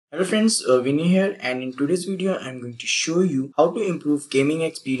Hello friends, Vinny here, and in today's video I'm going to show you how to improve gaming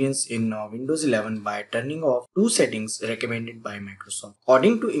experience in Windows 11 by turning off two settings recommended by Microsoft.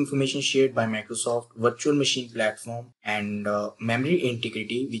 According to information shared by Microsoft, Virtual Machine Platform and Memory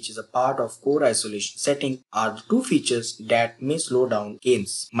Integrity, which is a part of Core Isolation setting, are the two features that may slow down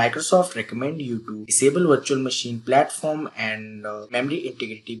games. Microsoft recommend you to disable Virtual Machine Platform and Memory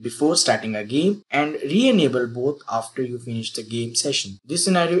Integrity before starting a game and re-enable both after you finish the game session. This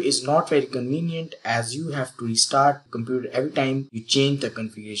scenario is not very convenient as you have to restart the computer every time you change the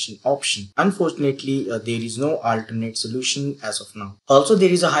configuration option. Unfortunately, there is no alternate solution as of now. Also, there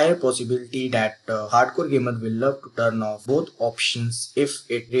is a higher possibility that hardcore gamer will love to turn off both options if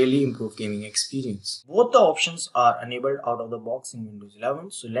it really improves gaming experience. Both the options are enabled out of the box in Windows 11,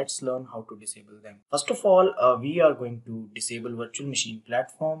 so let's learn how to disable them. First of all, we are going to disable virtual machine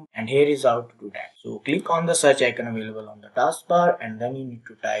platform, and here is how to do that. So click on the search icon available on the taskbar, and then you need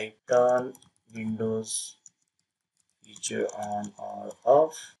to type turn Windows feature on or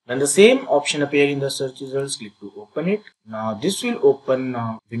off. When the same option appear in the search results, click to open it. Now this will open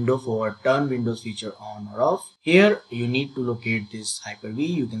a window for turn Windows feature on or off. Here you need to locate this Hyper-V.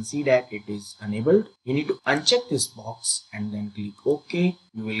 You can see that it is enabled. You need to uncheck this box and then click OK.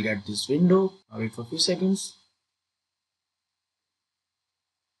 You will get this window. Now wait for a few seconds.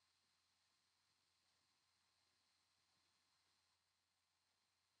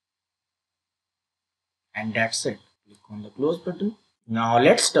 And that's it. Click on the close button. Now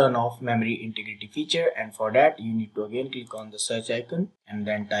let's turn off memory integrity feature, and for that you need to again click on the search icon and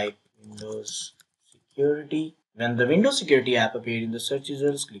then type Windows Security. When the Windows Security app appears in the search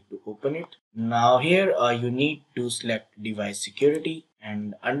results, click to open it. Now here you need to select device security,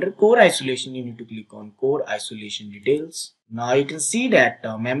 and under core isolation you need to click on core isolation details. Now you can see that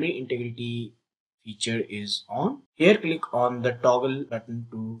memory integrity feature is on. Here click on the toggle button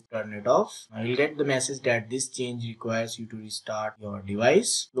to turn it off. Now you'll get the message that this change requires you to restart your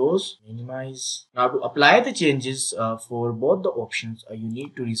device. Close, minimize. Now to apply the changes for both the options, you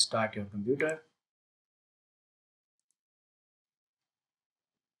need to restart your computer.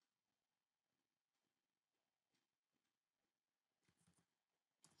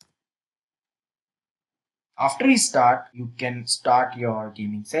 After restart, you can start your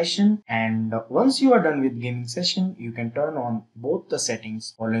gaming session, and once you are done with gaming session, you can turn on both the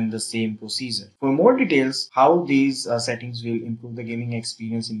settings following the same procedure. For more details how these settings will improve the gaming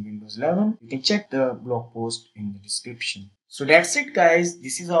experience in Windows 11, you can check the blog post in the description. So that's it guys,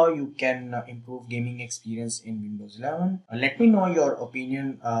 this is how you can improve gaming experience in Windows 11. Let me know your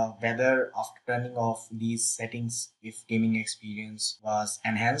opinion whether after turning off these settings if gaming experience was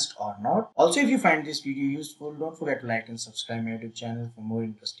enhanced or not. Also, if you find this video useful, don't forget to like and subscribe my YouTube channel for more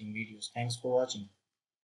interesting videos. Thanks for watching.